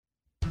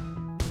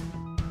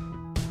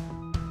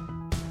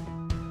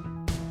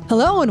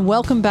Hello and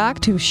welcome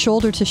back to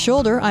Shoulder to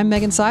Shoulder. I'm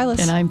Megan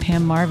Silas. And I'm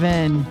Pam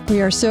Marvin. We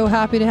are so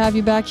happy to have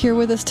you back here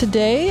with us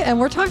today. And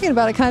we're talking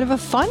about a kind of a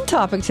fun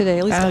topic today.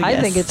 At least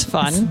I think it's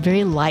fun. It's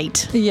very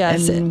light.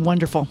 Yes. And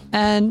wonderful.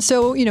 And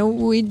so,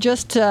 we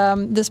just,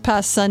 this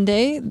past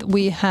Sunday,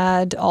 we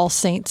had All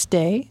Saints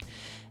Day.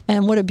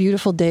 And what a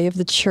beautiful day of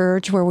the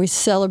church where we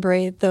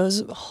celebrate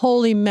those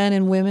holy men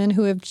and women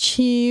who have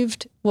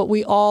achieved what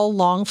we all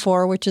long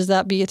for, which is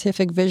that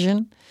beatific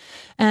vision.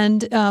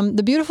 And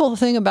the beautiful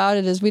thing about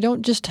it is we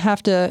don't just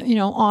have to,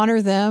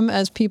 honor them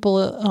as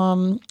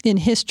people in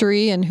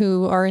history and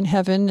who are in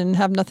heaven and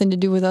have nothing to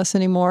do with us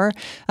anymore.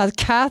 As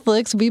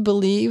Catholics, we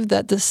believe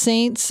that the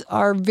saints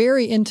are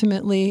very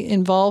intimately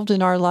involved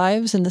in our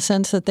lives in the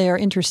sense that they are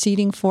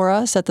interceding for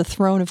us at the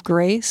throne of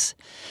grace.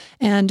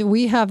 And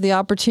we have the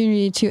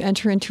opportunity to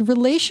enter into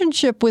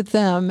relationship with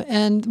them.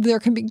 And there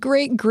can be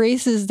great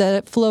graces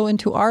that flow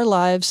into our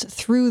lives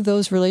through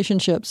those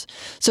relationships.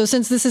 So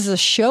since this is a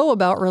show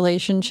about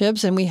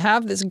relationships and we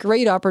have this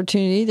great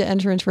opportunity to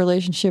enter into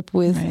relationship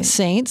with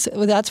saints,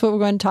 that's what we're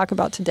going to talk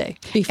about today.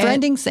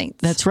 Befriending saints.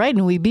 That's right.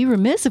 And we'd be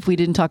remiss if we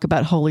didn't talk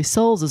about holy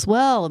souls as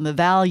well and the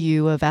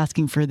value of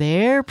asking for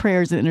their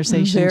prayers and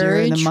intercession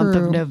during the month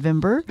of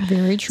November.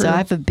 Very true. So I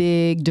have a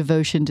big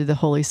devotion to the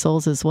holy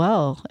souls as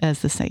well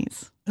as the saints.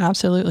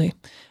 Absolutely.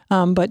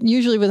 But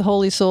usually with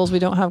holy souls, we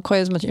don't have quite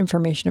as much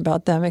information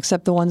about them,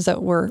 except the ones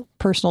that were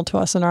personal to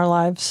us in our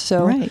lives.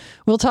 So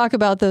we'll talk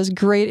about those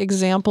great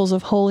examples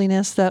of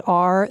holiness that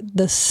are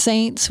the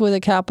saints with a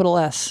capital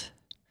S.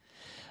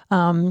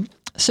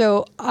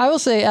 So I will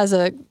say as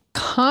a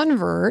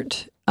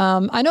convert,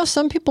 I know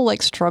some people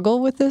struggle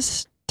with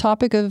this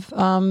topic of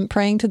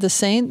praying to the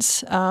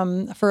saints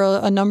for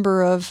a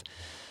number of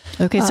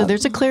Okay, so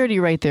there's a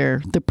clarity right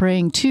there. The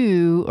praying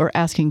to or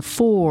asking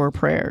for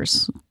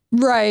prayers.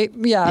 Right,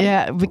 yeah.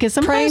 Yeah, because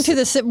sometimes... Praying to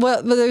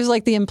there's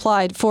the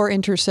implied for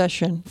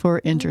intercession. For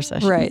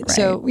intercession. Right.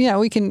 So,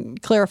 we can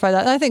clarify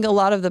that. And I think a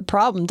lot of the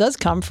problem does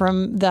come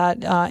from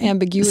that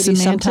ambiguity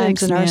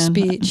sometimes in our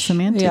speech.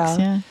 Semantics,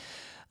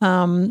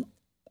 yeah.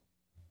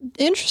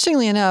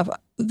 Interestingly enough,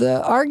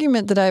 the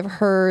argument that I've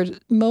heard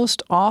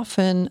most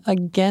often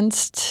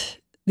against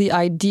the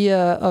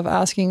idea of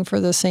asking for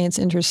the saints'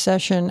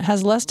 intercession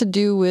has less to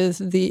do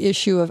with the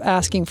issue of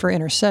asking for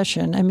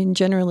intercession. I mean,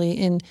 generally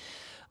in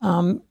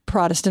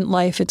Protestant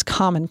life, it's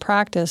common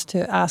practice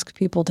to ask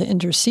people to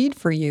intercede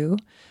for you.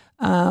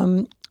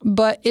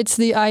 But it's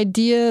the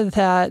idea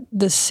that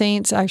the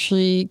saints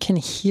actually can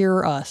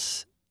hear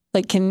us,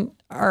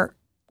 are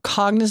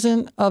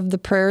cognizant of the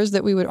prayers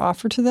that we would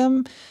offer to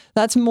them.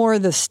 That's more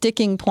the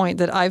sticking point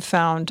that I've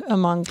found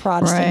among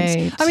Protestants.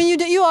 Right. I mean,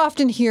 you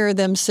often hear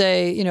them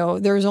say,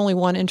 there's only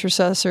one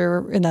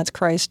intercessor, and that's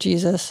Christ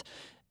Jesus.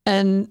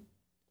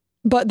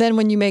 But then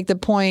when you make the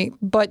point,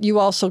 but you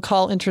also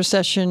call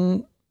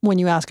intercession when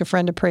you ask a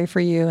friend to pray for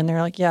you, and they're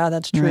like, yeah,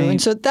 that's true. Right.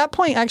 And so that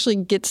point actually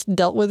gets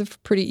dealt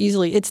with pretty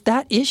easily. It's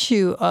that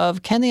issue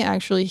of, can they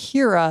actually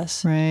hear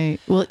us? Right.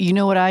 Well, you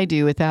know what I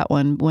do with that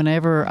one?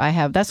 Whenever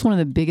that's one of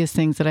the biggest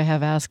things that I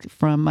have asked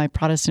from my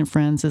Protestant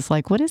friends is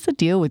what is the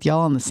deal with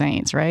y'all and the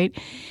saints, right?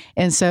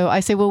 And so I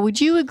say, well, would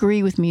you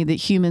agree with me that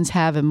humans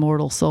have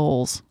immortal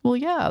souls? Well,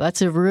 yeah,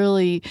 that's a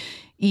really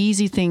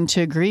easy thing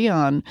to agree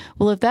on.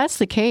 Well, if that's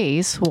the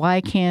case,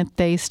 why can't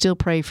they still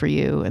pray for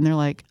you? And they're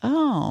like,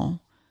 oh,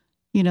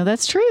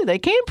 that's true. They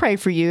can pray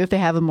for you if they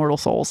have immortal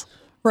souls.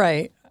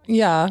 Right.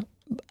 Yeah.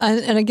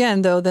 And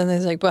again, though, then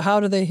they're but how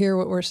do they hear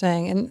what we're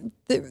saying? And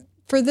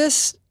for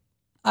this,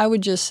 I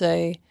would just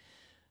say,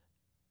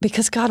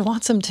 because God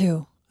wants them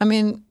to. I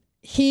mean,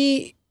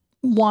 He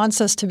wants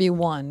us to be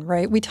one,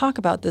 right? We talk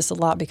about this a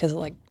lot because,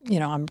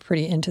 I'm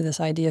pretty into this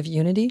idea of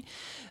unity,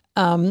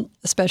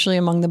 especially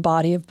among the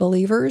body of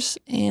believers.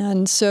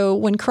 And so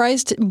when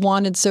Christ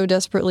wanted so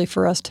desperately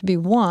for us to be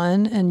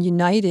one and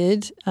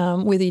united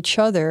with each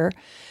other,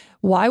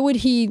 why would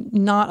He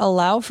not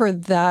allow for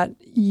that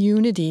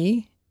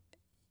unity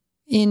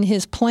in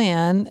His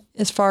plan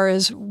as far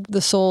as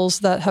the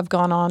souls that have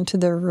gone on to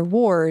their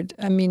reward?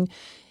 I mean,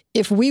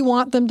 if we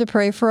want them to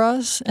pray for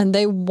us and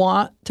they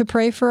want to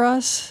pray for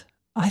us,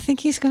 I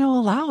think He's going to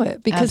allow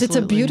it because It's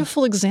a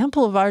beautiful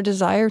example of our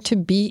desire to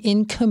be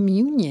in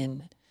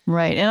communion.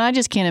 Right. And I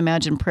just can't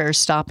imagine prayer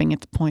stopping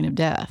at the point of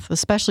death,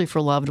 especially for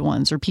loved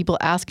ones or people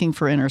asking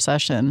for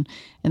intercession.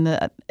 And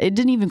it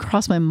didn't even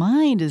cross my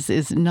mind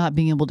is not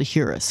being able to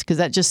hear us, because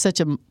that's just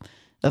such a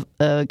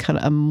kind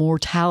of a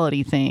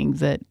mortality thing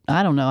that,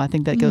 I don't know, I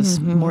think that goes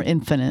more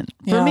infinite.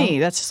 For me,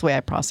 that's just the way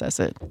I process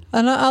it.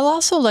 And I'll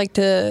also like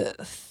to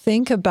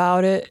think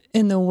about it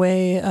in the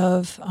way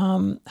of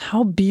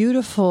how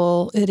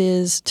beautiful it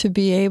is to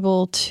be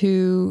able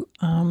to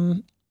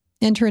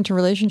enter into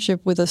relationship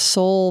with a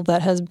soul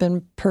that has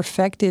been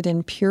perfected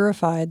and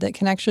purified, that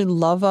can actually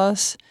love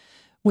us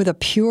with a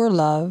pure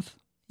love,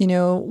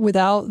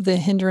 without the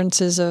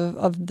hindrances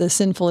of the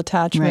sinful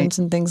attachments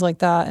and things like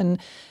that.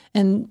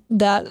 And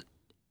that,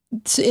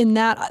 in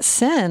that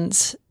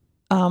sense,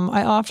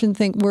 I often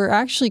think we're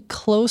actually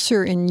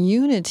closer in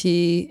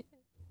unity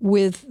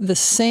with the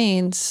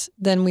saints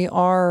than we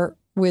are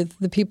with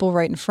the people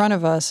right in front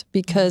of us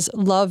because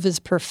love is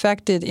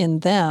perfected in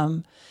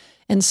them.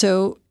 And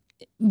so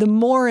the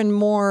more and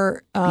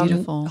more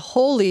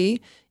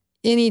holy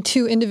any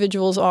two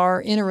individuals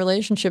are in a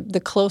relationship, the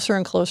closer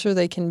and closer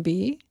they can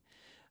be.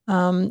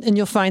 And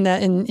you'll find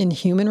that in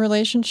human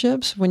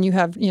relationships when you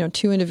have,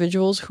 two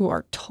individuals who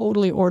are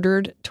totally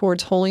ordered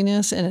towards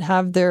holiness and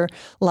have their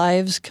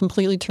lives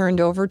completely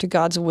turned over to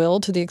God's will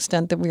to the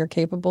extent that we are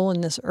capable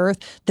in this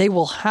earth, they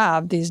will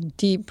have these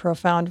deep,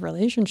 profound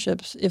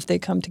relationships if they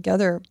come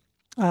together,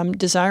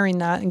 desiring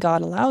that, and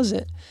God allows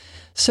it.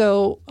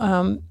 So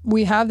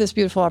we have this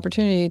beautiful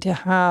opportunity to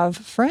have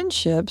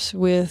friendships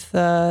with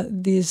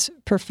these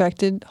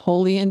perfected,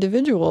 holy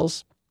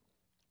individuals.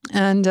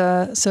 And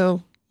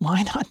so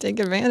why not take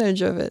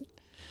advantage of it?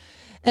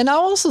 And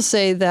I'll also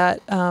say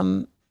that,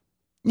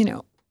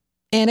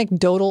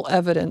 anecdotal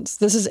evidence,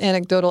 this is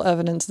anecdotal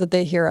evidence that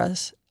they hear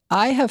us.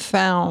 I have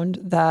found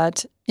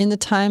that in the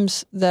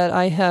times that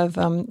I have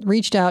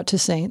reached out to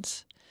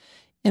saints,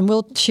 and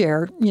we'll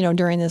share,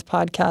 during this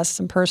podcast,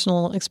 some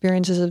personal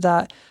experiences of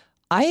that,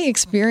 I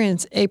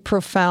experience a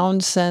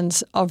profound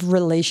sense of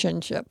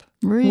relationship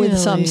with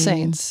some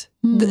saints.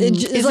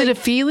 Is it a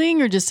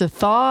feeling or just a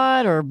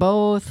thought or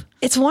both?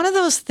 It's one of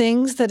those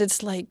things that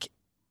it's like,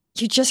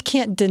 you just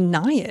can't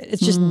deny it.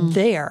 It's just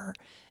there.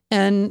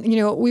 And,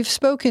 we've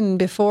spoken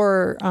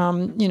before,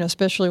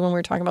 especially when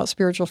we're talking about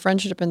spiritual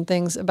friendship and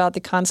things, about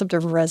the concept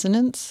of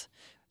resonance.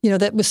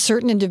 That with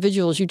certain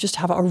individuals, you just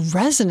have a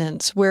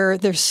resonance where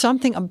there's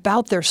something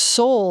about their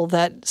soul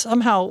that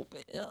somehow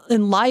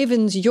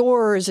enlivens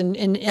yours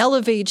and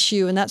elevates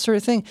you and that sort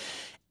of thing.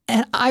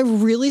 And I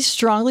really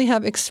strongly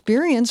have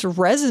experienced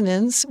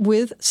resonance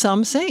with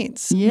some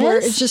saints, where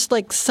it's just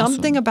like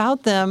something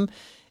about them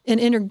and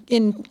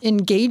in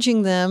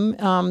engaging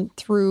them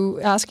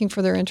through asking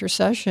for their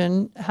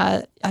intercession.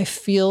 I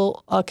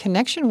feel a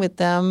connection with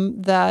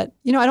them that,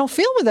 I don't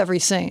feel with every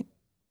saint.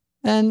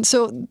 And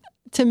so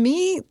to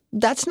me,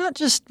 that's not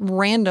just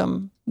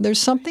random. There's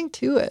something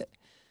to it.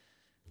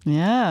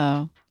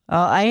 Yeah.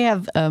 I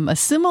have a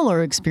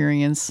similar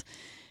experience,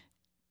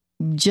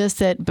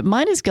 but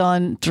mine has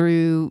gone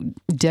through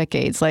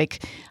decades.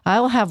 Like,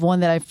 I'll have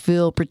one that I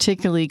feel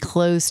particularly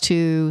close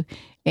to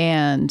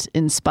and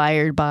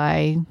inspired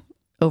by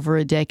over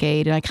a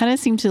decade. And I kind of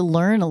seem to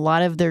learn a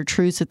lot of their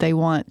truths that they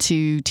want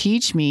to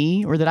teach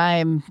me or that I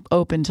am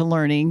open to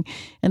learning.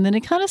 And then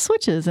it kind of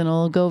switches and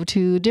I'll go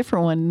to a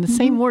different one in the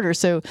same order.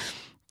 So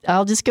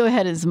I'll just go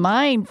ahead as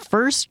my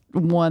first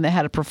one that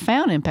had a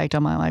profound impact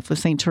on my life was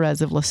Saint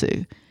Therese of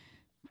Lisieux.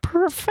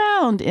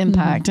 Profound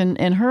impact. And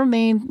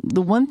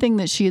the one thing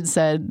that she had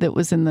said that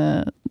was in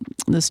the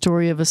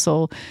story of a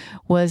soul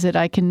was that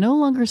I can no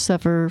longer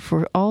suffer,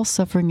 for all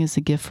suffering is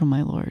a gift from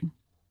my Lord.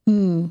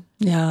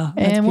 Yeah.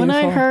 And when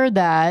I heard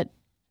that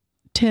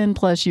 10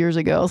 plus years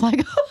ago, I was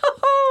like,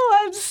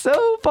 oh, I'm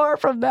so far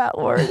from that,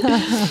 Lord.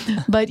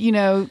 But,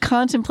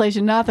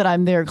 contemplation, not that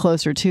I'm there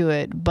closer to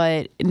it,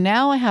 but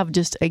now I have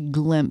just a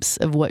glimpse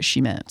of what she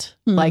meant.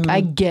 Like,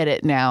 I get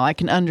it now. I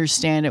can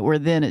understand it, where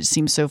then it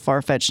seems so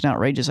far-fetched and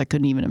outrageous, I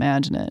couldn't even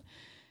imagine it.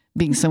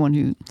 Being someone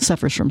who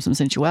suffers from some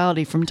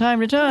sensuality from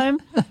time to time.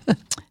 And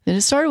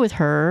it started with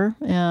her.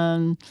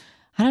 And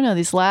I don't know,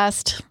 this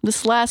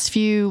last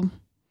few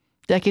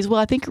decades. Well,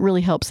 I think it really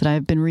helps that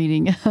I've been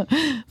reading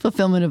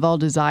Fulfillment of All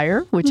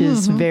Desire, which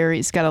is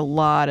it's got a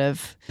lot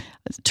of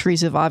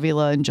Teresa of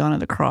Avila and John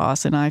of the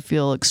Cross, and I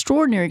feel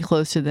extraordinarily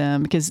close to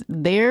them because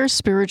their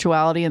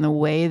spirituality and the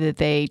way that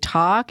they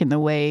talk and the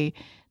way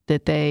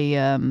that they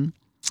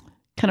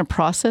kind of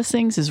process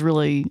things is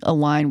really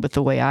aligned with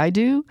the way I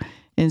do.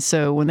 And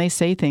so when they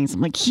say things,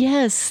 I'm like,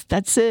 yes,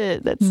 that's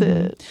it. That's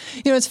it.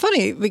 It's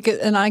funny because,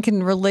 and I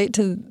can relate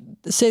to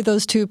say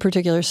those two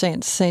particular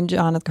saints, Saint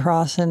John of the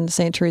Cross and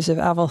Saint Teresa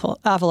of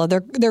Avila.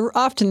 They're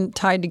often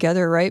tied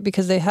together, right?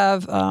 Because they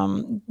have,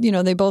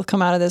 they both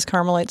come out of this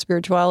Carmelite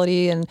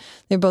spirituality, and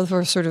they both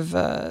were sort of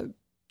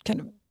kind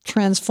of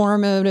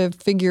transformative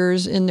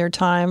figures in their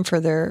time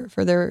for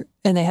their,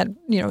 and they had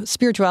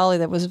spirituality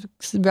that was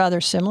rather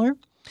similar.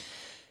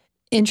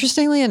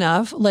 Interestingly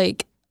enough,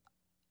 like,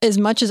 as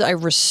much as I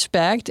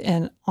respect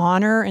and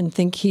honor and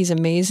think he's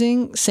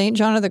amazing, St.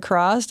 John of the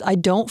Cross, I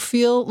don't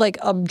feel like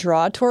a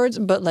draw towards,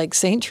 but like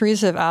St.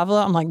 Teresa of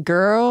Avila, I'm like,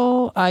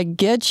 girl, I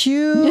get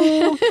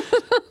you.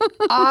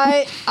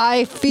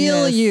 I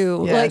feel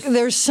you. Yes. Like,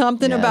 there's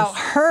something about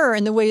her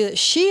and the way that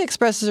she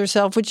expresses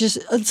herself, which is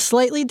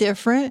slightly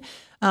different,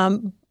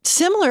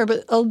 similar,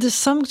 but just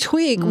some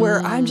tweak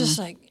where I'm just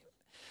like,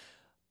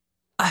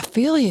 I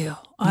feel you,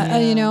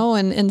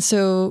 and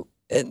so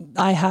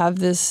I have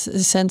this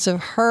sense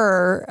of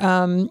her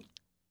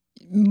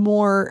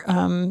more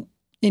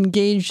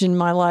engaged in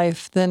my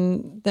life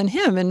than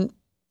him, and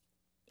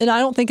I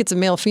don't think it's a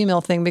male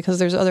female thing because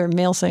there's other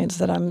male saints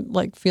that I'm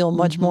like feel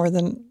much more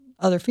than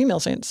other female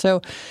saints.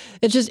 So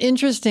it's just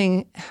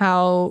interesting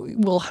how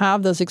we'll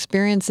have those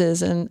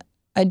experiences, and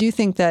I do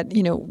think that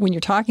when you're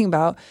talking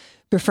about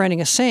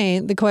befriending a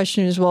saint, the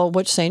question is, well,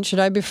 which saint should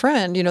I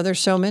befriend? There's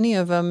so many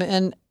of them,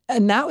 and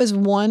that was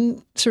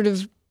one sort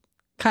of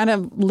kind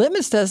of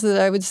litmus test that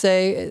I would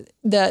say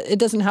that it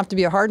doesn't have to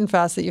be a hard and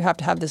fast that you have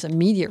to have this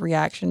immediate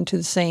reaction to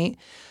the saint.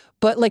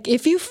 But like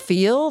if you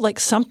feel like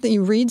something,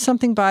 you read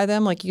something by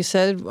them, like you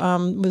said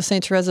with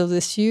Saint Teresa of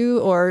Lisieux,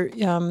 or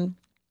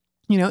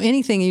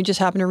anything, you just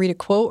happen to read a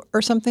quote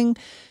or something,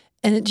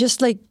 and it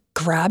just like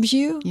grabs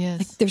you. Yes.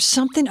 Like there's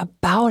something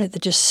about it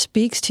that just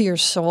speaks to your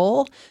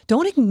soul.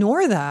 Don't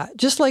ignore that.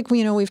 Just like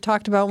we've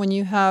talked about when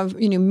you have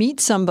meet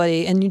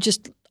somebody and you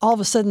just all of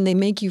a sudden they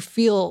make you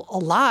feel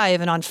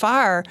alive and on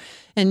fire,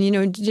 and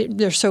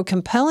they're so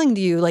compelling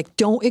to you. Like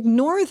don't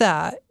ignore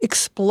that.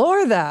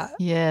 Explore that.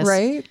 Yes.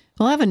 Right.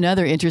 Well, I have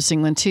another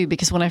interesting one too,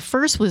 because when I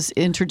first was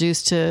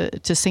introduced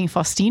to Saint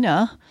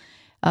Faustina,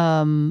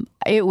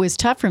 it was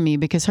tough for me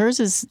because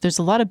there's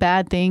a lot of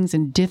bad things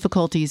and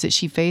difficulties that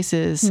she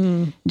faces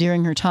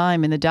during her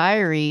time in the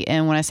diary.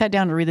 And when I sat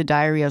down to read the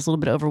diary, I was a little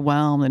bit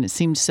overwhelmed, and it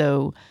seemed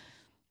so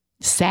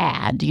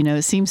sad.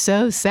 It seemed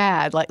so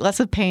sad, like lots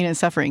of pain and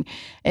suffering.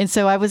 And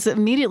so I was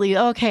immediately,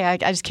 okay, I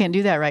just can't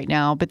do that right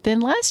now. But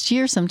then last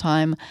year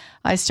sometime,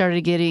 I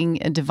started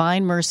getting a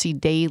Divine Mercy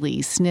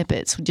daily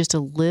snippets, just a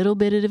little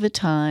bit at a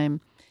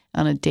time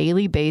on a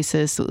daily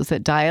basis. It was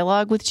that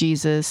dialogue with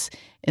Jesus,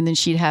 and then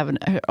she'd have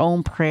her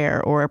own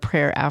prayer or a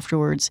prayer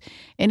afterwards.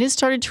 And it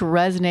started to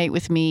resonate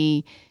with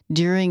me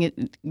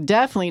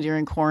definitely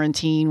during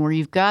quarantine, where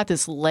you've got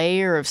this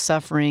layer of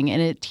suffering, and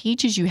it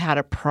teaches you how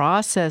to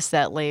process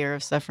that layer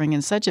of suffering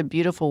in such a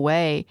beautiful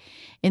way.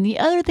 And the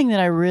other thing that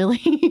I really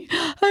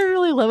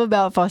love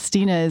about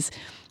Faustina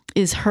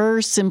is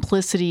her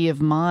simplicity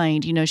of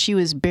mind. She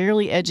was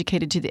barely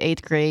educated to the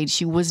 8th grade.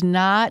 She was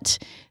not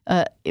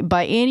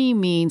by any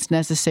means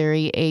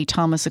necessary a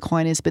Thomas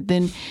Aquinas, but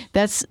then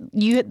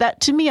that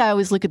to me, I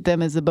always look at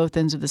them as the both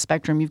ends of the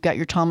spectrum. You've got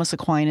your Thomas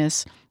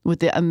Aquinas with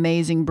the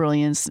amazing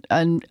brilliance,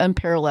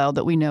 unparalleled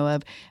that we know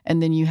of,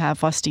 and then you have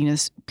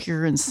Faustina's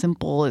pure and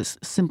simple as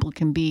simple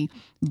can be.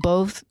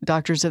 Both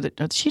doctors of the.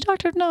 Is she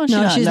doctor? No,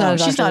 she's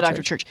not a doctor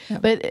of church. Yeah.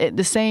 But at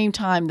the same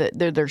time, that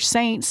they're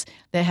saints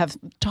that have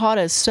taught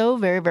us so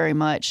very, very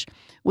much,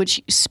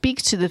 which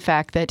speaks to the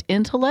fact that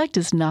intellect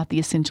is not the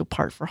essential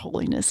part for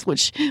holiness,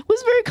 which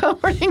was very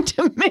comforting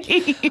to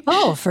me.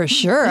 Oh, for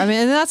sure. I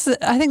mean, I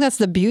think that's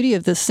the beauty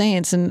of the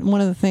saints. And one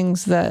of the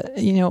things that,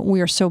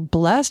 we are so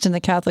blessed in the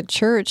Catholic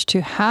Church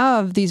to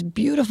have these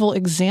beautiful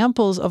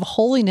examples of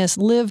holiness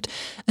lived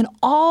in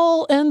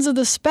all ends of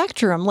the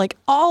spectrum, like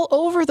all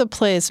over the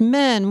place,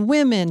 men,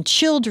 women,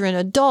 children,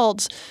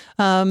 adults,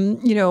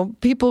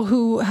 people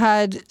who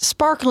had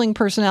sparkling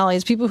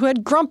personalities, people who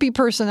had grumpy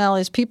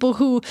personalities, people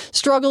who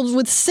struggled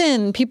with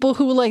sin, people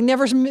who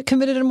never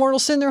committed a mortal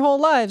sin their whole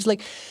lives.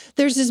 Like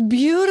there's this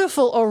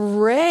beautiful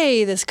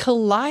array, this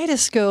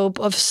kaleidoscope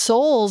of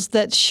souls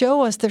that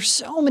show us there's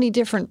so many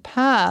different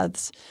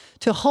paths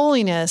to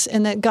holiness,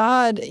 and that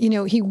God,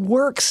 he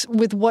works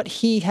with what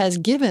he has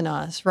given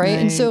us, right?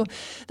 And so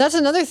that's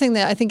another thing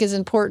that I think is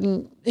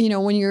important,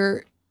 when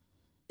you're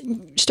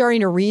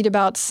starting to read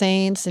about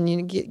saints and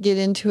you get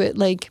into it,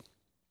 like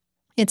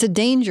it's a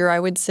danger, I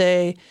would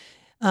say,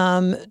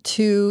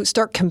 to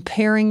start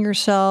comparing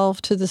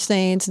yourself to the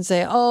saints and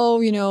say,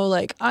 oh,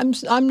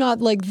 I'm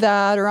not like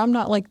that, or I'm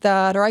not like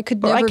that, or I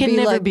could never be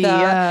like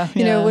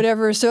that,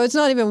 whatever. So it's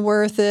not even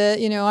worth it.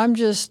 I'm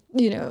just,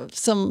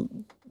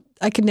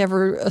 I could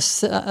never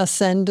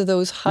ascend to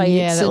those heights.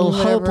 Yeah, that little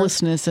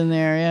hopelessness in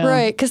there. Yeah,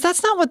 right. Because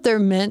that's not what they're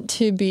meant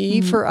to be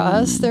for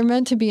us. They're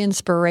meant to be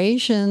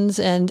inspirations,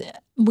 and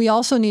we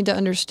also need to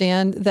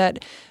understand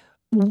that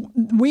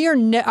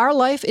our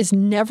life is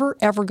never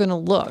ever going to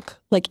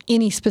look like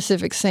any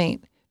specific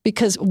saint,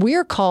 because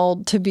we're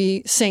called to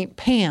be Saint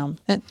Pam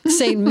and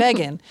Saint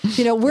Megan.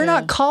 We're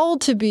not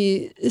called to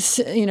be,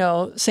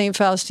 Saint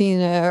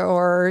Faustina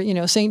or,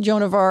 Saint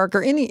Joan of Arc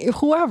or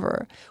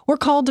whoever. We're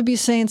called to be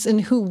saints in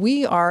who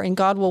we are, and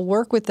God will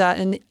work with that,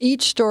 and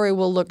each story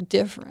will look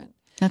different.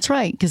 That's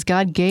right, because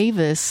God gave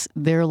us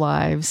their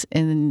lives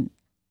and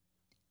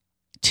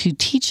to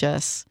teach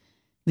us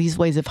these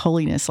ways of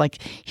holiness. Like,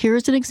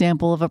 here's an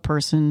example of a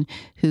person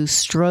who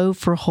strove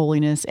for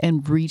holiness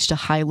and reached a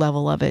high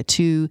level of it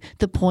to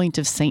the point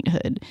of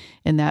sainthood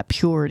and that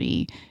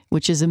purity,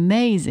 which is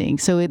amazing.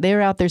 So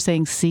they're out there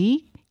saying,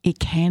 see, it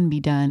can be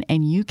done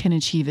and you can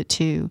achieve it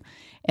too.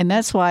 And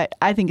that's why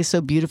I think it's so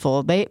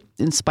beautiful. They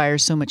inspire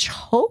so much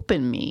hope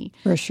in me.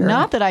 For sure.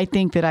 Not that I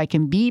think that I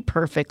can be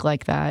perfect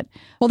like that.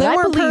 Well, they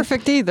weren't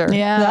perfect either.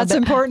 Yeah, that's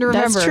important to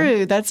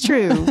remember. That's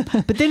true.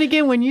 But then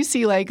again, when you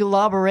see like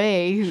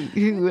Labouré,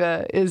 who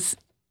is,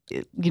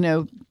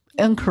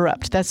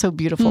 uncorrupt, that's so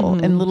beautiful.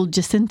 Mm-hmm. And little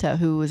Jacinta,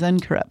 who was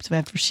uncorrupt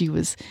after she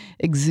was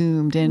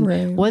exhumed.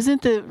 And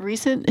wasn't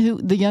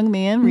the young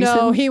man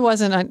recent? No, he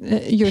wasn't.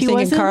 You're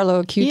thinking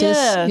Carlo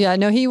Acutis. Yeah,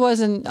 no, he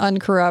wasn't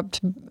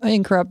incorrupt,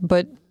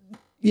 but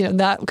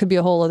that could be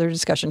a whole other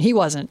discussion. He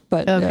wasn't,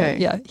 but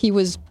he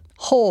was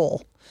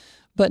whole,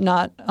 but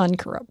not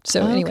uncorrupt.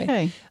 So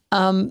anyway,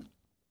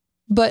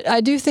 but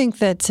I do think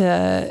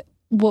that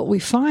what we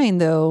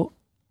find, though,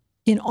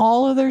 in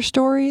all of their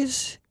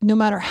stories, no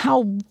matter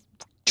how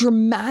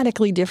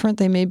dramatically different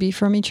they may be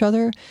from each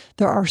other,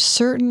 there are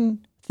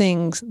certain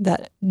things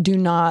that do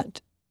not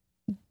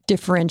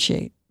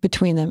differentiate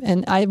between them.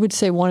 And I would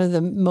say one of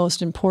the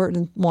most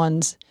important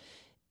ones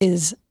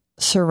is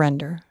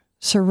surrender.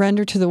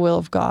 Surrender to the will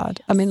of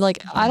God. I mean,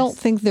 like, I don't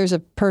think there's a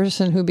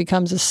person who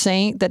becomes a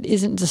saint that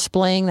isn't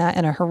displaying that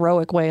in a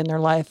heroic way in their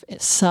life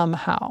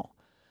somehow.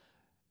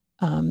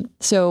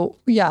 So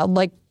yeah,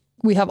 like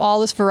we have all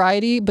this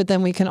variety, but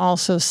then we can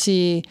also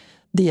see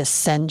the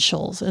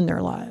essentials in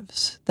their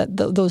lives, that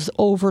those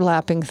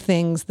overlapping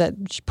things that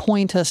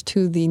point us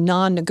to the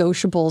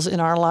non-negotiables in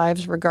our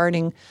lives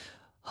regarding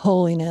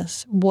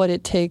holiness, what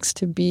it takes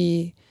to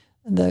be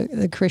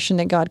the Christian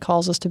that God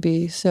calls us to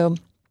be. So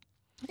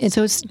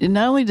it's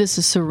not only just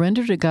a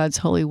surrender to God's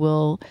holy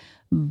will,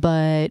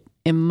 but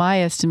in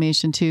my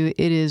estimation too,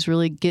 it is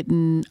really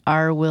getting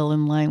our will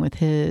in line with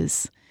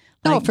His.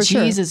 Like, for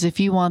Jesus, sure. If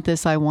you want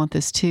this, I want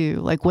this too.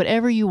 Like,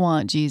 whatever you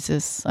want,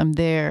 Jesus, I'm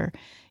there.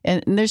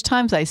 And there's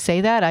times I say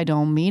that, I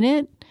don't mean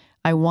it.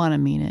 I want to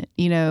mean it,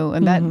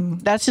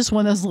 and that's just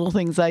one of those little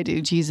things I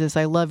do. Jesus,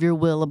 I love your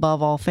will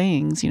above all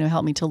things.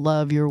 Help me to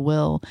love your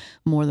will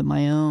more than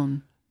my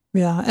own.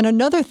 Yeah. And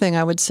another thing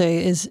I would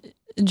say is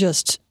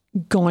just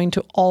going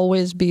to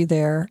always be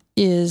there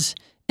is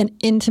an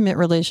intimate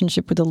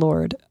relationship with the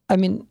Lord. I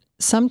mean,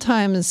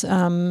 sometimes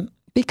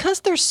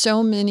because there's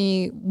so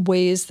many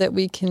ways that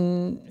we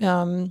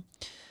can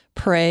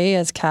pray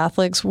as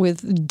Catholics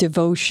with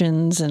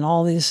devotions and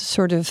all these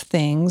sort of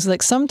things,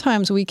 like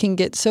sometimes we can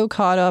get so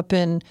caught up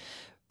in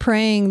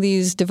praying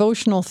these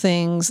devotional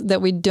things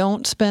that we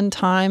don't spend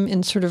time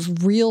in sort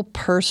of real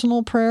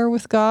personal prayer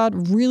with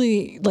God,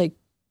 really like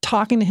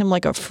talking to Him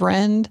like a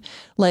friend,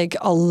 like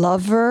a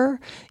lover,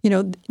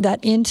 that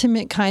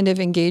intimate kind of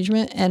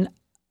engagement. And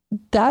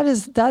that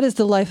is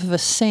the life of a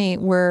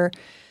saint, where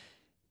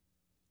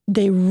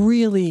they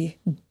really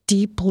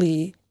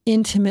deeply,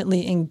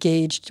 intimately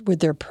engaged with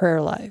their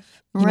prayer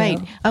life. Right.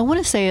 I want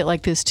to say it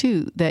like this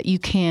too, that you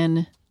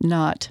can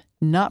not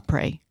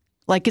pray.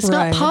 Like, it's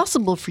not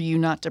possible for you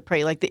not to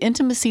pray. Like, the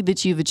intimacy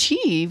that you've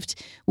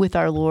achieved with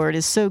our Lord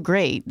is so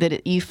great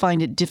that you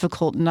find it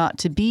difficult not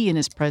to be in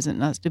His presence,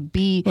 not to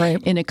be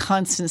in a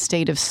constant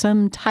state of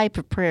some type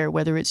of prayer,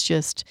 whether it's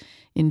just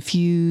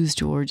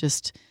infused or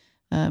just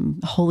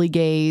holy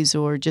gaze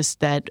or just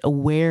that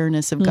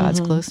awareness of God's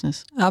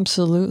closeness.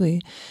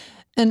 Absolutely.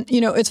 And,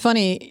 it's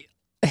funny,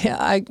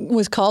 I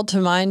was called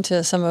to mind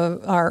to some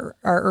of our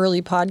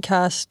early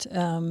podcast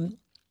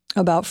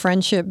about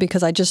friendship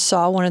because I just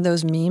saw one of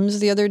those memes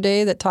the other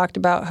day that talked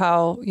about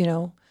how,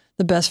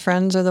 the best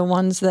friends are the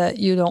ones that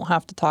you don't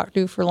have to talk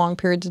to for long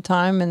periods of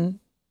time, and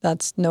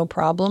that's no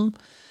problem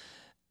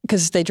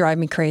because they drive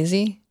me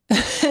crazy.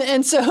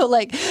 And so,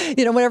 like,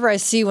 whenever I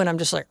see one, I'm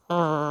just like,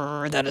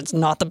 that it's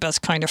not the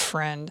best kind of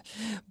friend.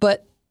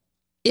 But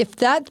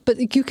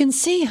you can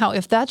see how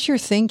if that's your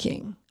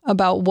thinking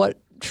about what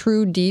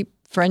true deep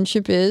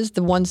friendship is,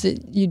 the ones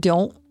that you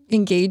don't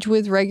engage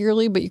with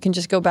regularly, but you can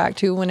just go back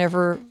to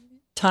whenever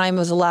time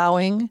is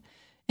allowing,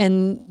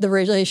 and the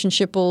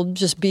relationship will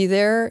just be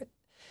there.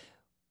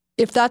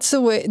 If that's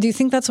the way, do you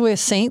think that's the way a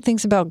saint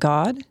thinks about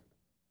God?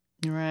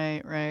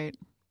 Right.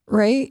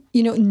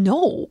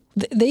 No,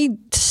 they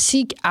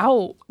seek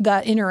out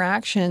that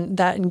interaction,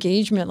 that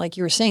engagement, like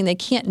you were saying. They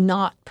can't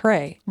not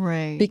pray.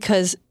 Right.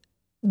 Because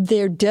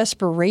their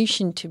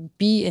desperation to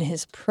be in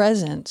His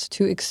presence,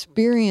 to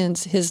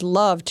experience His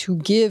love, to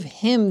give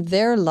Him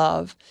their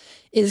love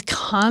is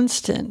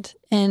constant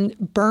and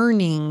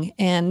burning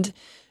and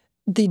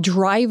the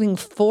driving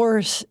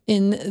force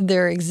in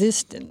their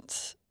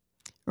existence.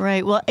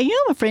 Right. Well, I'm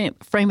going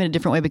to frame it a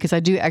different way because I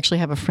do actually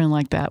have a friend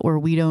like that where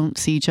we don't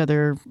see each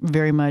other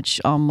very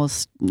much.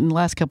 Almost in the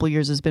last couple of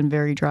years has been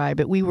very dry,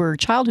 but we were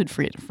childhood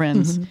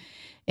friends. Mm-hmm.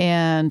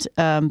 And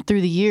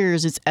through the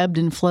years, it's ebbed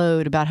and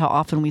flowed about how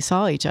often we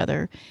saw each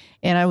other.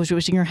 And I was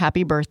wishing her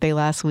happy birthday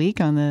last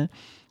week on the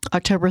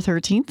October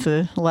 13th,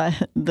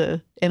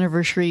 the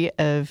anniversary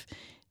of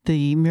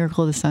the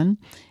Miracle of the Sun.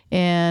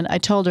 And I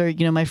told her,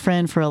 my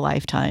friend for a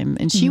lifetime.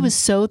 And she was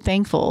so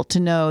thankful to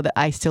know that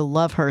I still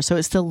love her. So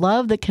it's the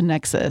love that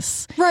connects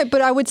us. Right.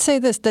 But I would say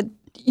this, that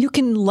you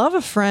can love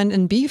a friend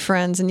and be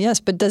friends. And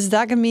yes, but does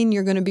that mean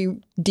you're going to be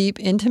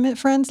deep, intimate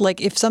friends? Like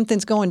if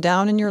something's going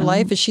down in your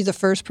life, is she the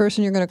first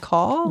person you're going to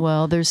call?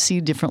 Well, there's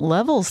different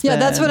levels. Yeah,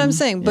 then. that's what I'm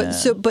saying. But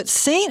but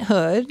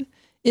sainthood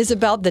is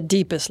about the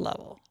deepest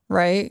level,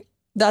 right?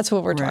 That's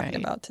what we're talking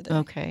about today.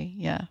 Okay.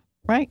 Yeah.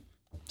 Right.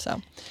 So,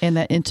 and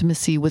that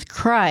intimacy with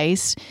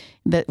Christ,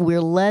 that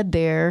we're led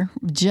there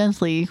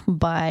gently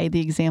by the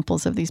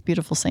examples of these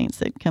beautiful saints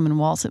that come and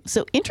waltz.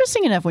 So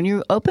interesting enough, when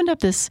you opened up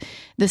this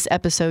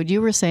episode,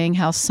 you were saying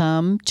how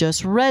some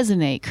just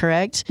resonate,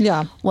 correct?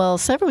 Yeah. Well,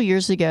 several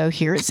years ago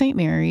here at St.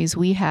 Mary's,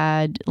 we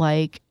had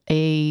like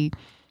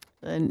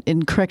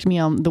and correct me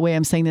on the way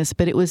I'm saying this,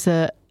 but it was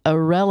a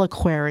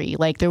reliquary.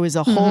 Like there was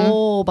a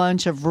whole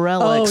bunch of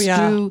relics. Oh,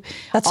 yeah.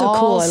 That's so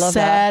cool. I love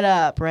set that.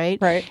 up, right?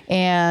 Right.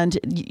 And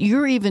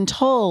you're even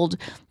told,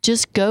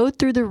 just go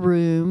through the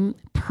room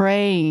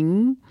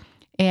praying,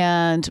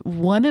 and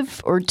one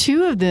or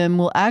two of them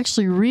will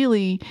actually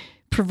really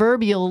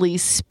proverbially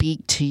speak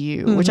to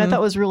you, which I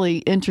thought was really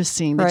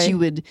interesting, that you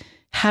would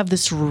have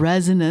this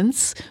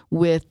resonance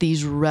with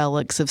these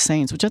relics of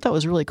saints, which I thought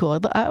was really cool.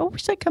 I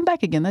wish they'd come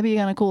back again. That'd be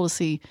kind of cool to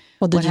see.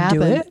 Well, did what you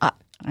happened. do it?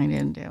 I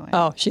didn't do it.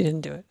 Oh, she didn't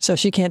do it. So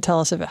she can't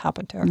tell us if it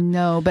happened to her.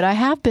 No, but I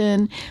have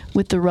been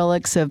with the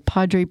relics of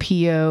Padre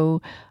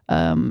Pio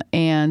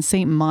and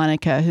Saint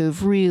Monica,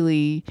 who've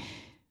really,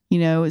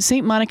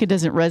 Saint Monica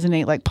doesn't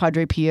resonate like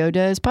Padre Pio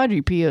does.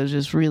 Padre Pio is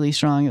just really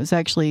strong. It was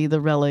actually, the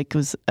relic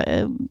was,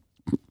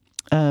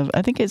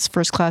 I think it's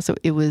first class.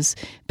 It was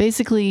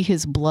basically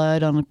his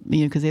blood on,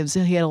 because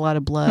he had a lot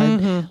of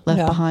blood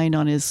left behind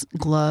on his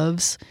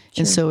gloves.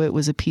 Sure. And so it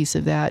was a piece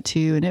of that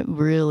too. And it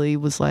really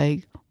was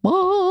like,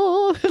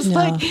 whoa, it's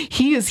like,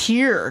 he is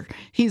here.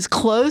 He's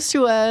close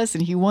to us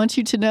and he wants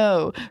you to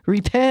know,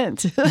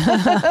 repent.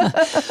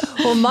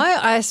 Well,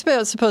 I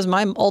suppose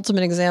my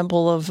ultimate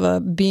example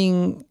of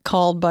being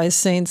called by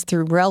saints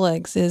through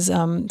relics is,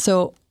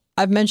 so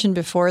I've mentioned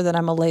before that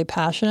I'm a lay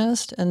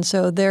passionist. And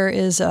so there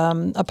is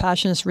a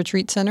passionist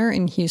retreat center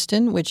in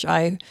Houston, which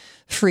I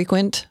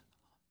frequent.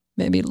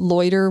 Maybe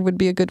loiter would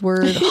be a good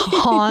word,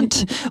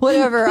 haunt,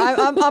 whatever.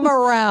 I'm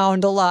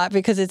around a lot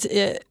because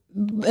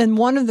and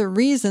one of the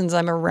reasons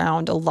I'm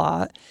around a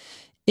lot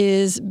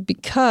is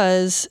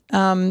because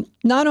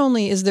not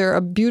only is there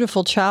a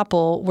beautiful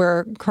chapel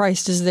where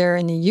Christ is there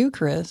in the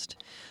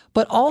Eucharist,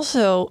 but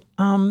also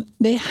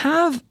they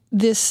have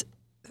this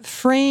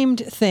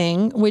framed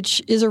thing,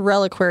 which is a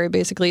reliquary,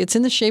 basically. It's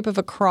in the shape of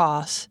a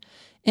cross.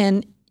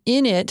 And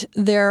in it,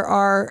 there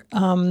are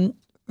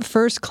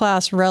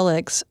first-class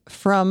relics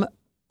from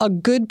a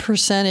good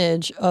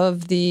percentage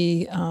of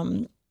the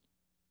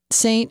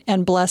saint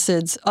and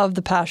blesseds of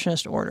the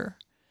Passionist order.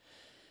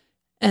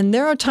 And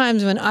there are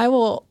times when I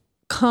will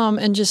come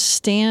and just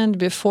stand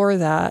before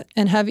that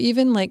and have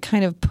even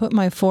kind of put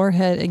my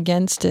forehead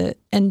against it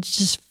and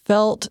just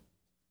felt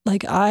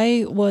like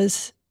I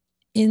was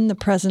in the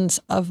presence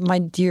of my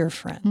dear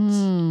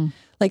friends.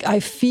 Like I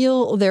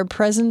feel their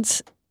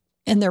presence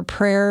and their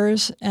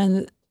prayers,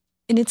 and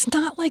it's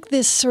not like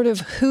this sort of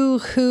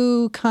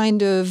hoo-hoo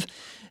kind of,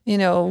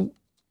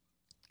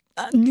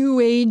 new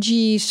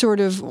agey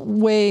sort of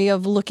way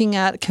of looking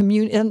at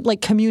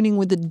communing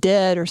with the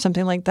dead or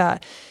something like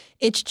that.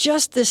 It's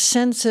just this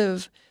sense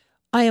of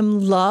I am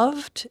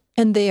loved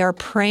and they are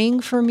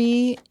praying for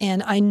me,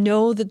 and I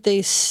know that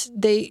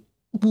they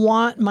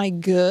want my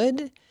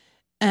good,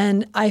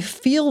 and I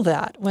feel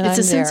that when I'm there.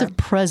 It's a sense of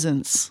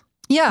presence.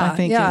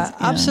 Yeah,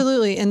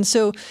 absolutely. And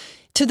so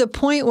to the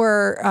point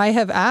where I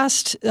have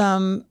asked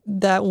that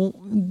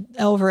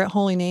over at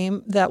Holy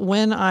Name that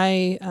when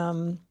I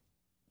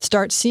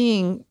start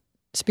seeing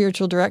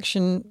spiritual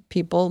direction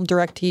people,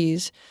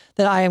 directees,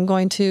 that I am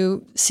going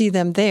to see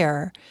them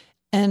there.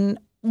 And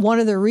one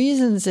of the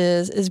reasons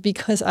is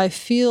because I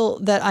feel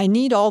that I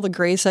need all the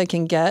grace I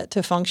can get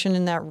to function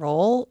in that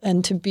role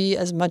and to be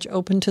as much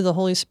open to the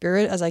Holy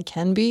Spirit as I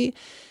can be.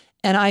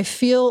 And I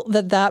feel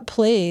that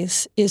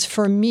place is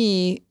for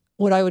me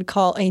what I would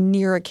call a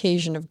near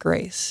occasion of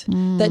grace.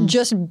 That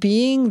just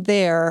being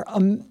there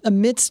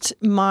amidst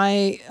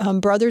my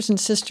brothers and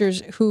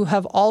sisters who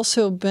have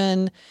also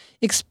been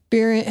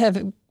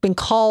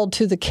called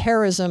to the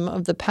charism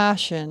of the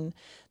Passion,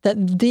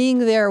 that being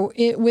there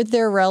with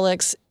their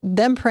relics,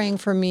 them praying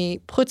for me,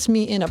 puts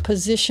me in a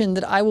position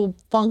that I will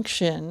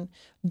function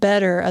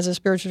better as a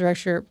spiritual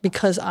director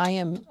because I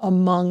am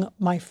among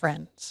my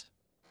friends.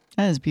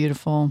 That is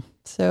beautiful.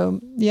 So,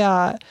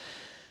 yeah.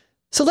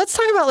 So let's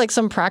talk about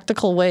some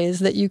practical ways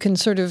that you can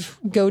sort of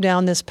go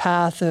down this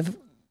path of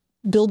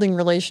building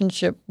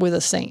relationship with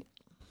a saint.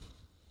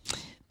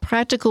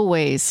 Practical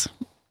ways.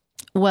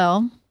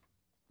 Well,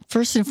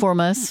 first and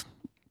foremost,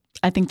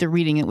 I think the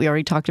reading it we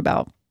already talked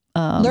about.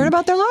 Learn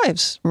about their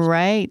lives.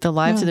 Right. The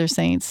lives of their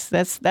saints.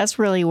 That's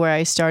really where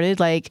I started.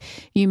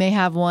 You may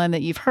have one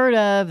that you've heard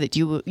of that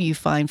you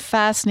find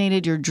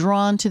fascinated. You're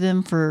drawn to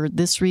them for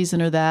this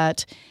reason or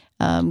that.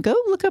 Go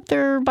look up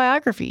their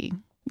biography.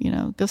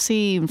 Go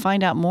see and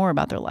find out more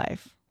about their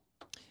life.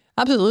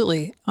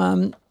 Absolutely.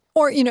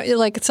 Or,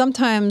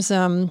 sometimes,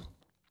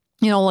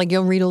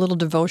 you'll read a little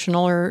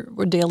devotional or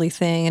daily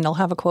thing and they'll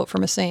have a quote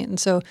from a saint. And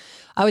so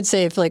I would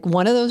say if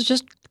one of those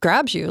just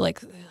grabs you,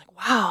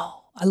 wow,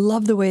 I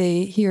love the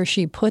way he or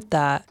she put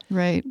that.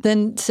 Right.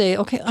 Then say,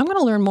 okay, I'm going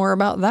to learn more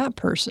about that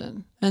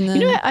person. And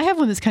then, I have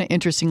one that's kind of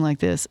interesting like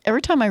this.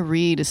 Every time I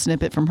read a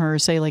snippet from her,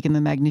 say in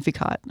the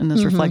Magnificat, in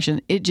this reflection,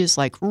 it just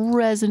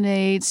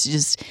resonates,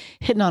 just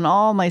hitting on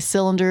all my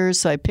cylinders.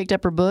 So I picked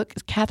up her book.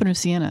 It's Catherine of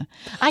Siena.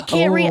 I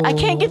can't read. I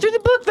can't get through the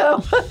book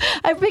though.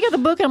 I pick up the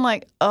book and I'm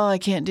like, oh, I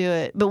can't do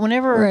it. But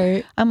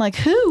whenever I'm like,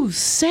 who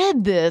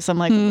said this? I'm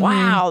like,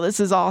 wow,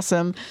 this is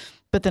awesome.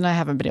 But then I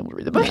haven't been able to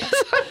read the book. So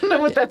I don't know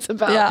what that's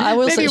about. Yeah, I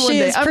will say she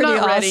is pretty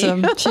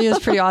awesome. She is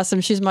pretty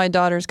awesome. She's my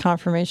daughter's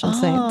confirmation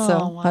saint.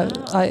 So wow.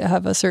 I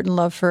have a certain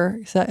love for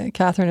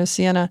Catherine of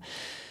Siena.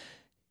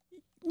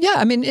 Yeah,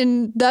 I mean,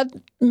 and that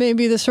may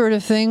be the sort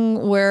of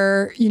thing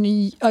where,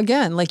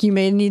 again, you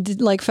may need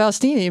to, like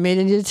Faustina, you may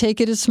need to take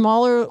it in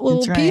smaller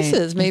little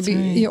pieces.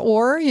 Maybe,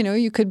 or,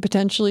 you could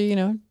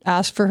potentially,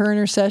 ask for her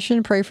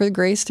intercession, pray for the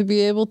grace to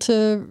be able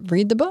to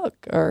read the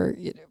book or,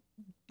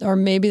 or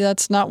maybe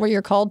that's not what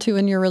you're called to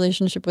in your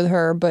relationship with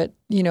her, but,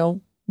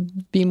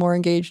 be more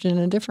engaged in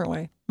a different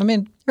way. I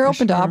mean, you're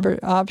open to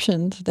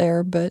options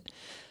there, but...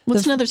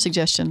 What's another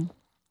suggestion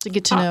to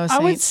get to know a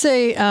saint? I would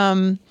say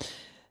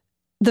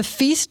the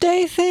feast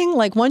day thing,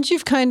 like once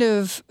you've kind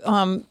of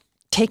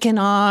taken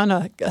on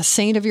a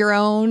saint of your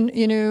own,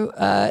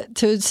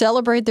 to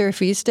celebrate their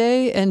feast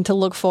day and to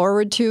look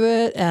forward to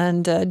it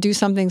and do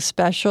something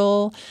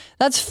special,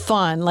 that's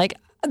fun. Like,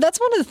 that's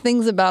one of the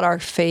things about our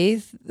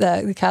faith,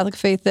 the Catholic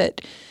faith,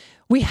 that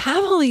we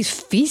have all these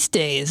feast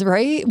days,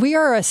 right? We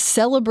are a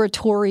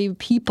celebratory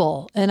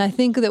people. And I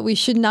think that we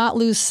should not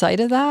lose sight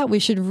of that. We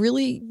should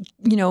really,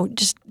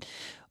 just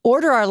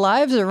order our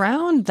lives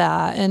around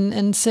that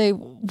and say,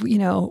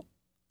 and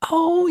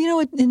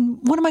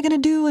what am I going to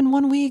do in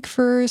 1 week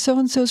for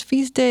so-and-so's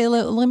feast day?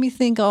 Let me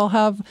think. I'll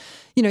have,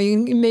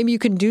 maybe you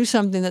can do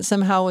something that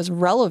somehow is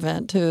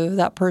relevant to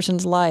that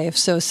person's life.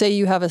 So say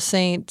you have a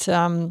saint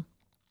that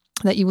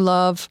you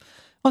love.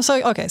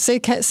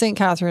 Say St.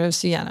 Catherine of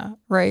Siena,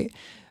 right?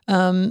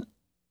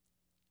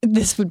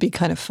 This would be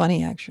kind of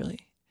funny,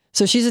 actually.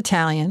 So she's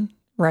Italian,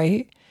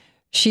 right?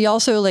 She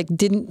also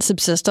didn't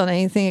subsist on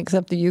anything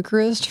except the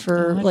Eucharist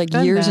for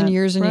years and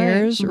years and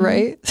years, mm-hmm.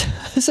 right?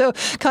 So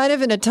kind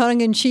of in a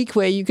tongue-in-cheek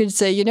way, you could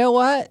say, you know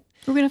what?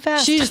 We're going to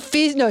fast. She's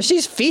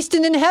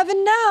feasting in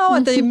heaven now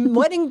at the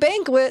wedding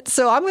banquet.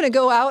 So I'm going to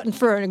go out and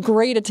for a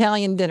great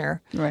Italian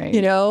dinner, right?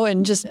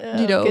 And just,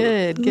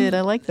 good.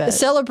 I like that.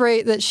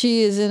 Celebrate that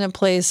she is in a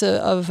place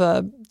of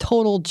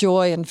total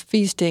joy and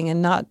feasting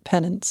and not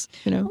penance,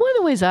 One of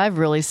the ways I've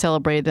really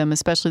celebrated them,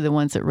 especially the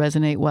ones that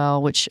resonate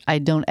well, which I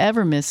don't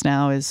ever miss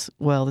now is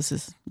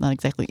novenas.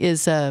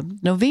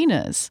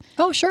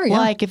 Oh, sure. Yeah.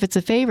 Like if it's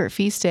a favorite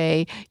feast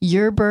day,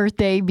 your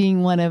birthday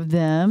being one of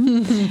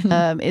them,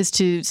 is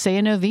to say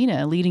a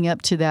novena leading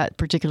up to that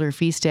particular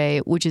feast day,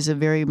 which is a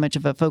very much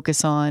of a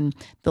focus on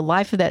the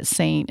life of that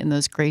saint and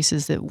those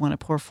graces that want to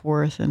pour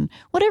forth and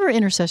whatever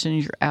intercession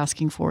you're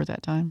asking for at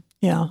that time.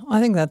 Yeah, I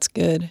think that's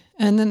good.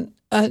 And then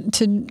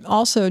to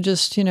also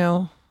just,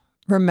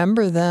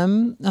 remember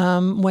them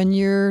when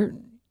you're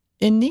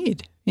in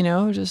need,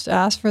 just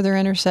ask for their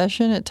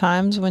intercession at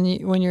times when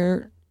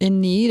you're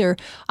in need. Or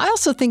I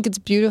also think it's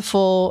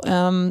beautiful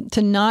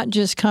to not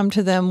just come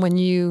to them when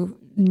you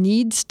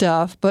need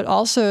stuff, but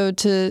also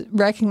to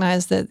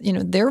recognize that,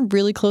 they're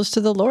really close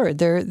to the Lord.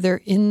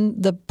 They're in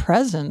the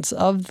presence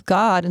of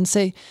God and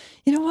say,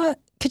 you know what?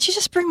 Could you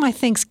just bring my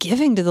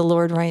thanksgiving to the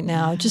Lord right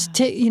now? Yeah. Just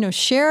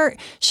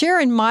share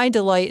in my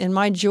delight and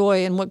my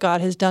joy in what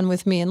God has done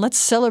with me, and let's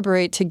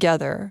celebrate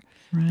together.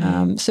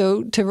 Right.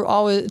 So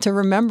to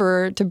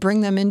remember to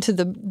bring them into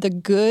the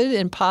good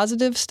and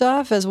positive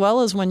stuff, as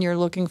well as when you're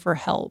looking for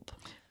help.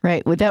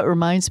 Right. Well, that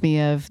reminds me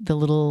of the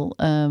little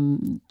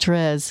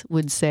Therese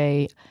would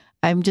say,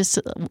 "I'm just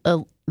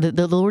the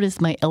Lord is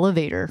my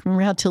elevator.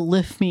 Remember how to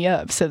lift me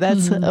up." So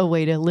that's mm-hmm. a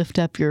way to lift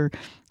up your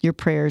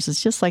prayers.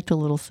 It's just like the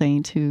little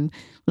saint who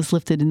was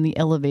lifted in the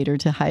elevator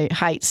to high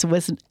heights. It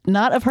was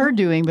not of her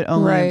doing, but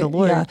only of the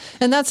Lord. Yeah.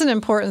 And that's an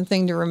important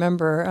thing to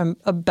remember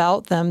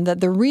about them,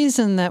 that the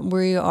reason that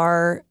we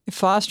are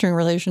fostering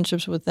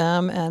relationships with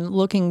them and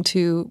looking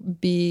to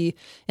be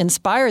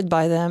inspired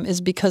by them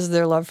is because of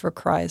their love for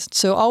Christ.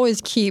 So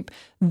always keep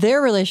their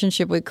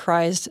relationship with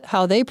Christ,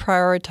 how they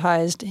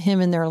prioritized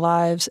him in their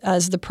lives,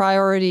 as the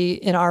priority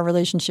in our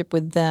relationship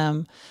with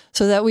them,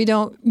 so that we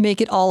don't make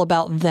it all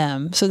about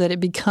them, so that it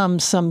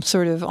becomes some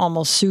sort of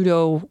almost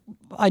pseudo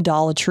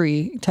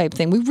idolatry type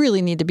thing. We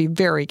really need to be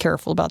very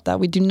careful about that.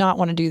 We do not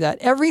want to do that.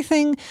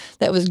 Everything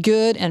that was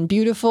good and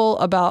beautiful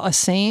about a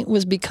saint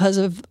was because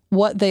of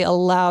what they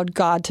allowed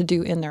God to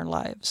do in their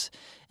lives.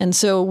 And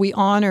so we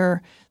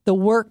honor the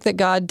work that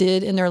God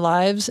did in their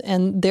lives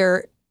and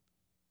their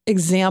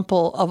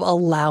example of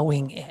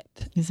allowing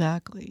it.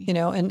 Exactly.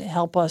 And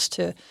help us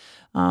to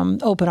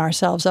open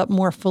ourselves up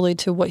more fully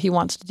to what he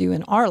wants to do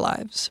in our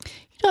lives.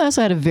 I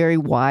also had a very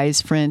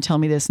wise friend tell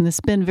me this, and this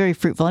has been very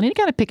fruitful. I need to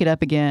kind of pick it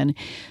up again.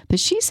 But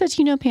she said,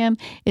 Pam,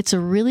 it's a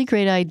really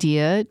great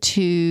idea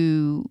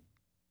to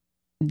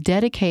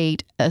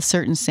dedicate a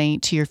certain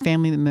saint to your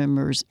family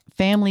members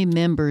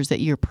that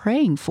you're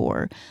praying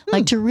for.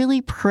 Like to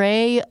really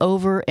pray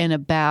over and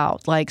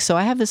about. So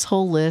I have this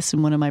whole list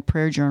in one of my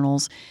prayer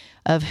journals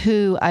of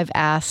who I've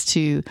asked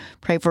to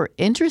pray for.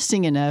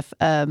 Interesting enough,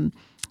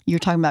 you're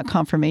talking about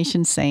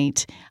confirmation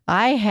saint.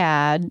 I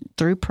had,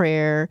 through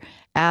prayer,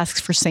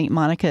 asked for St.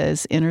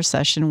 Monica's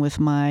intercession with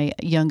my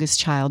youngest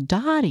child,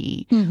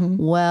 Dottie. Mm-hmm.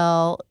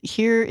 Well,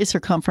 here is her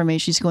confirmation.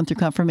 She's going through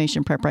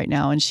confirmation prep right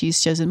now, and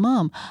she's chosen,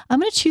 Mom, I'm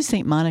going to choose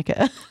St.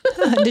 Monica.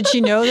 Did she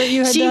know that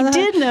you had done that? She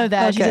did know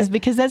that. Okay. She says,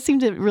 because that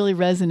seemed to really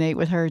resonate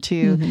with her,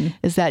 too, mm-hmm.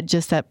 is that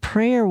just that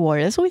prayer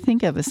warrior. That's what we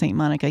think of as St.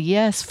 Monica.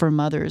 Yes, for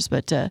mothers,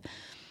 but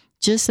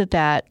just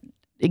that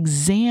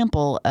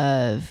example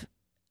of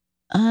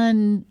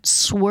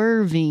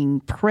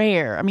unswerving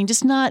prayer. I mean,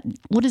 just not,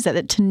 what is that?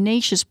 That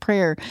tenacious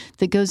prayer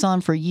that goes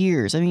on for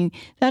years. I mean,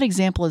 that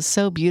example is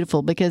so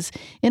beautiful because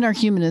in our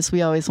humanists,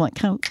 we always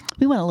want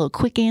we want a little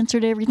quick answer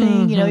to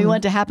everything. You know, we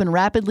want it to happen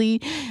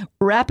rapidly.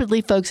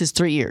 Rapidly, folks, is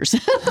 3 years.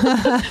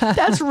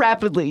 That's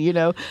rapidly, you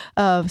know.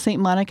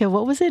 St. Monica,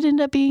 what was it?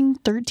 Ended up being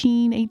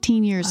 13,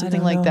 18 years,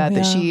 something like that,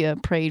 that she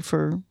prayed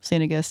for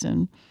St.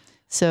 Augustine.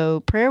 So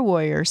prayer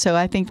warrior. So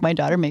I think my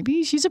daughter,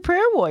 maybe she's a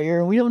prayer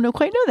warrior. We don't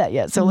quite know that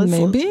yet. So let's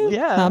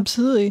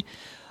absolutely.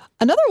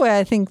 Another way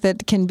I think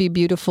that can be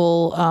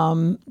beautiful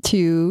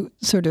to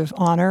sort of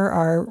honor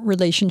our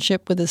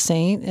relationship with a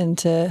saint and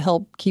to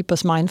help keep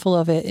us mindful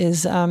of it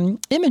is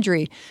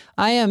imagery.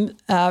 I am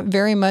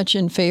very much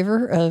in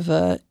favor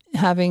of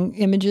having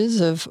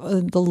images of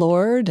the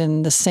Lord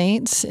and the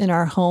saints in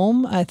our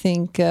home. I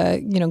think,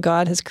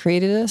 God has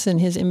created us in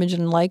his image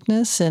and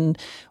likeness. And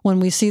when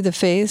we see the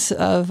face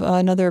of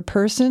another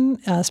person,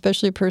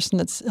 especially a person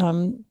that's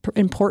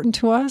important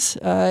to us,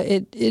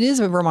 it is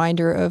a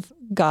reminder of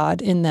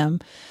God in them.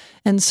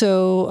 And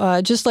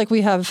so just like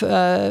we have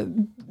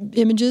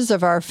images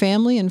of our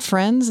family and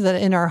friends that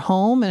in our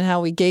home and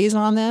how we gaze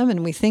on them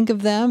and we think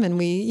of them and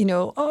we,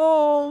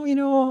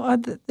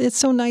 it's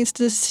so nice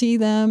to see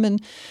them.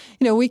 And,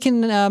 we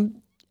can,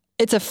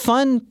 it's a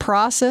fun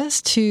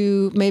process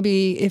to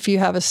maybe if you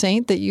have a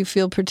saint that you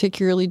feel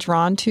particularly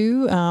drawn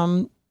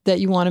to, that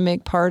you want to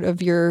make part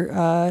of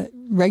your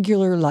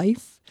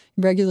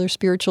regular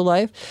spiritual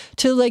life,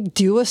 to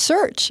do a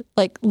search,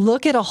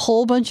 look at a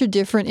whole bunch of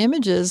different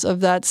images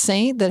of that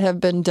saint that have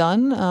been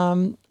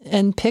done,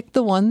 and pick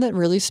the one that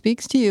really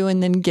speaks to you,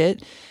 and then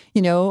get,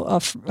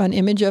 an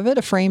image of it,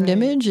 a framed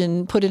image,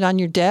 and put it on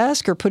your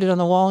desk or put it on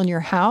the wall in your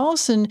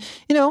house. And,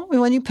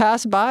 when you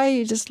pass by,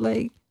 you just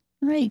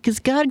Right, because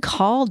God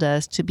called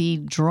us to be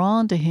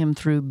drawn to him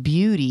through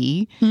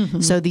beauty.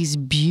 So these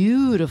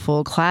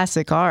beautiful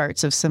classic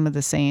arts of some of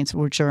the saints,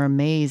 which are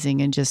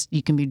amazing, and just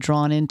you can be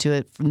drawn into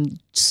it from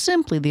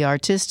simply the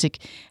artistic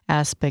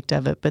aspect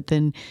of it, but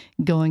then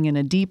going in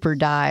a deeper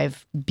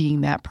dive,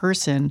 being that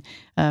person,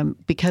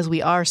 because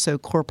we are so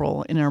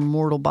corporal in our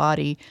mortal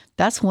body,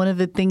 that's one of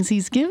the things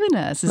he's given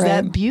us, is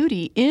that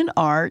beauty in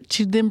art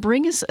to then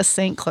bring us a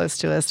saint close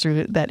to us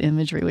through that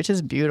imagery, which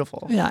is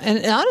beautiful. Yeah,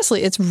 and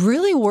honestly, it's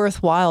really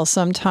worthwhile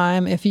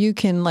sometime if you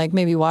can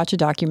maybe watch a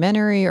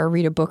documentary or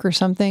read a book or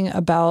something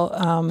about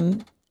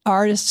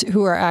artists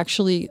who are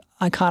actually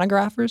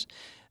iconographers,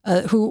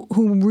 who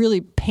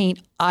really paint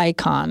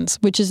icons,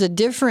 which is it's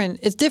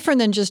different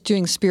than just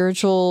doing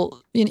spiritual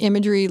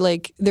imagery.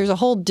 There's a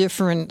whole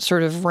different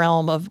sort of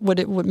realm of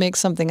what makes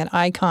something an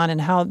icon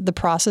and how the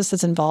process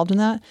that's involved in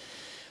that.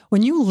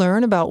 When you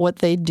learn about what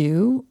they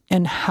do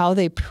and how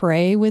they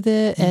pray with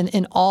it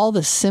and all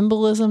the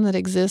symbolism that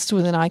exists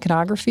within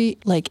iconography,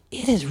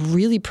 it is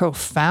really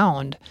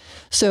profound.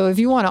 So if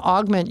you want to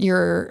augment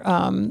your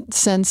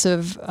sense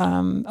of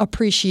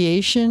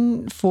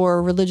appreciation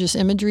for religious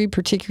imagery,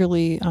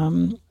 particularly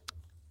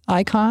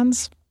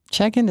icons,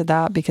 check into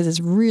that because it's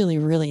really,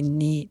 really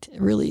neat,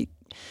 really,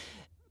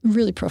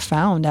 really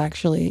profound,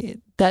 actually,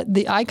 that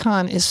the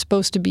icon is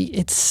supposed to be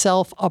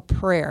itself a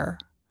prayer,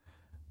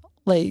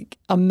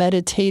 a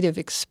meditative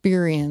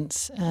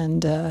experience,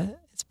 and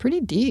it's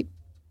pretty deep.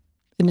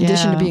 In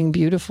addition to being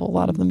beautiful, a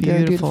lot of them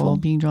very beautiful.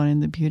 Being drawn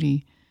in the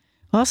beauty.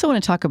 I also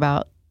want to talk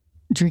about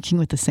drinking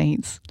with the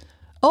saints.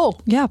 Oh,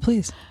 yeah,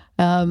 please.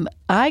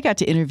 I got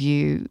to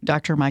interview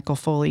Dr. Michael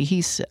Foley.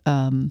 He's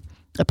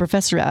a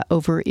professor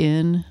over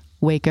in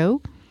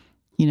Waco,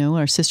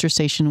 our sister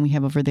station we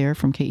have over there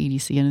from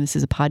KEDC. I know this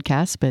is a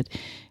podcast, but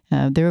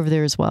they're over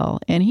there as well.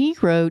 And he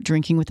wrote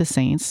Drinking with the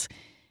Saints.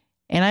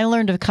 And I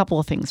learned a couple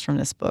of things from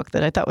this book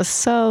that I thought was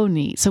so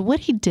neat. So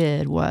what he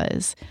did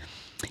was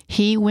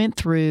he went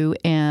through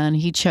and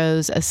he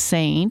chose a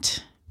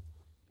saint,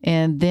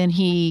 and then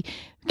he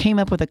came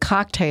up with a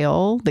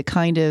cocktail that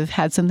kind of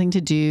had something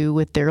to do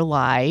with their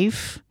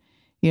life,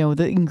 the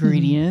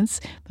ingredients.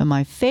 But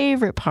my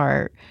favorite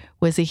part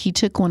was that he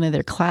took one of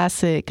their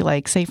classic,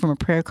 say from a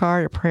prayer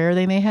card, a prayer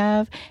they may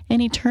have, and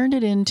he turned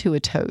it into a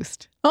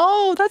toast.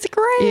 Oh, that's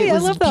great. It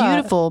was I love that.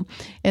 Beautiful.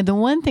 And the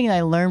one thing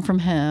I learned from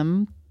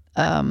him,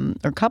 or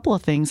a couple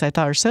of things I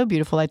thought are so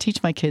beautiful, I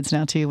teach my kids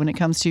now too, when it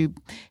comes to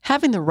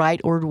having the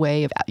right ordered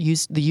way of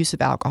the use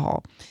of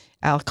alcohol.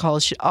 Alcohol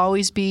should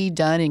always be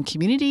done in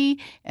community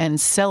and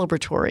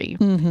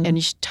celebratory.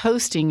 And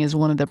toasting is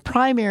one of the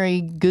primary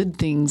good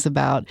things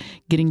about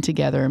getting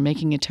together and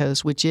making a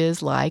toast, which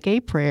is like a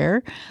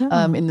prayer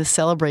in the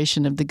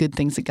celebration of the good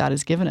things that God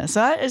has given us.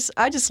 So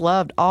I just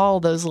loved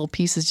all those little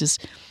pieces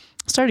just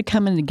started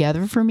coming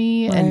together for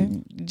me,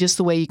 and just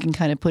the way you can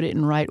kind of put it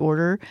in right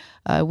order.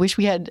 I wish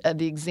we had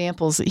the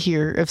examples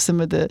here of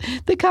some of the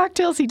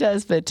cocktails he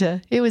does, but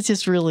it was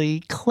just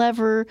really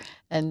clever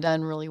and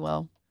done really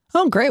well.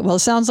 Oh, great. Well,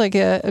 it sounds like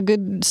a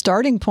good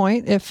starting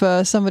point if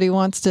somebody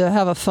wants to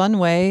have a fun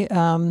way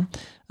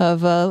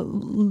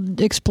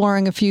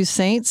exploring a few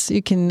saints.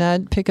 You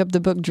can pick up the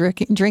book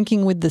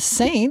Drinking with the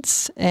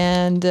Saints,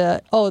 and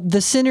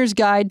The Sinner's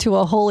Guide to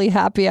a Holy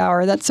Happy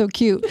Hour. That's so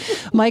cute.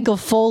 Michael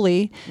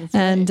Foley. That's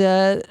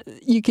and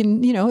you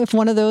can, if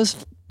one of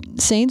those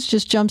saints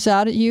just jumps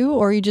out at you,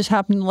 or you just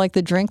happen to like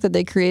the drink that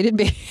they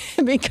created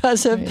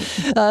because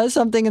of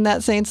something in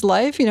that saint's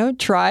life,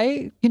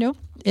 try,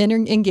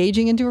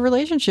 engaging into a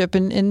relationship.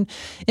 And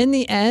in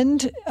the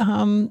end,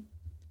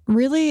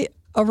 really,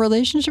 a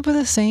relationship with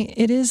a saint,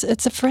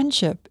 it's a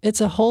friendship. It's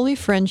a holy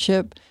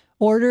friendship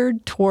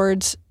ordered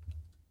towards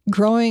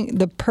growing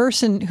the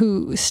person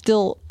who is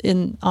still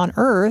on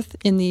earth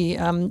in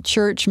the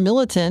church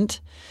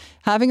militant,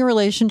 having a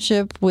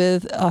relationship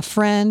with a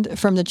friend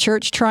from the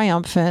church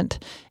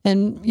triumphant,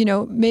 and,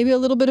 maybe a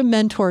little bit of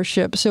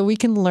mentorship so we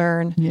can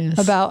learn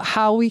about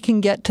how we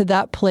can get to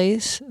that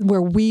place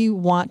where we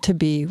want to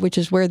be, which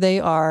is where they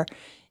are,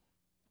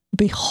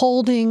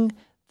 beholding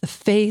the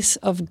face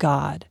of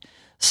God.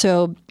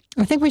 So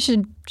I think we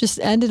should just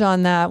end it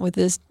on that, with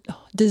this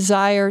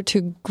desire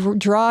to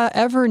draw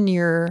ever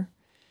nearer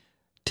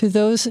to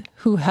those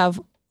who have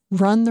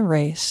run the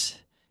race,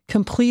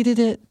 completed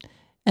it,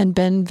 and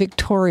been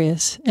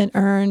victorious and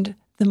earned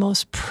the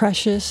most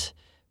precious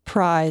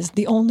prize,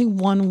 the only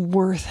one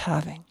worth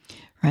having.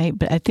 Right.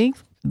 But I think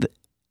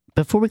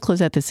before we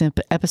close out this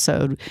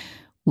episode,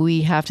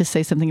 we have to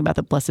say something about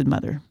the Blessed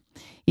Mother.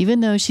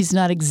 Even though she's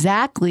not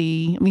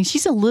exactly,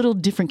 she's a little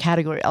different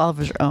category all of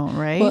her own,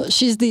 right? Well,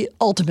 she's the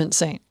ultimate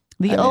saint.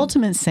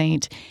 Ultimate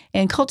saint.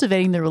 And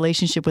cultivating the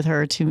relationship with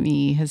her, to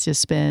me, has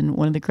just been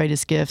one of the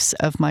greatest gifts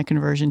of my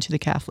conversion to the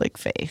Catholic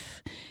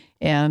faith.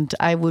 And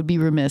I would be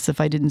remiss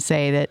if I didn't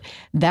say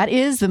that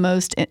is the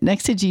most,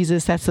 next to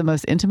Jesus, that's the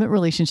most intimate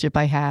relationship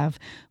I have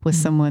with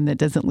someone that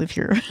doesn't live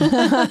here.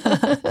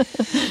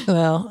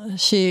 Well,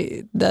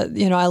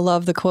 I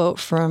love the quote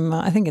from,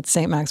 I think it's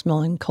St.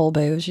 Maximilian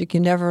Kolbe, you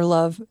can never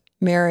love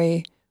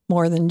Mary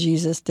more than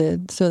Jesus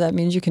did. So that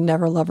means you can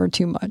never love her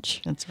too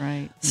much. That's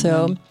right.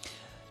 So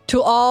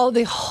to all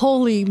the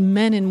holy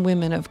men and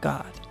women of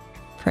God,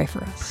 pray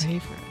for us. Pray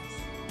for us.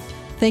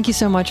 Thank you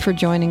so much for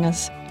joining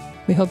us.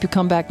 We hope you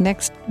come back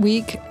next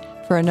week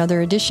for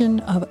another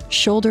edition of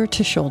Shoulder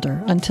to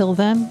Shoulder. Until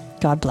then,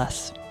 God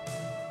bless.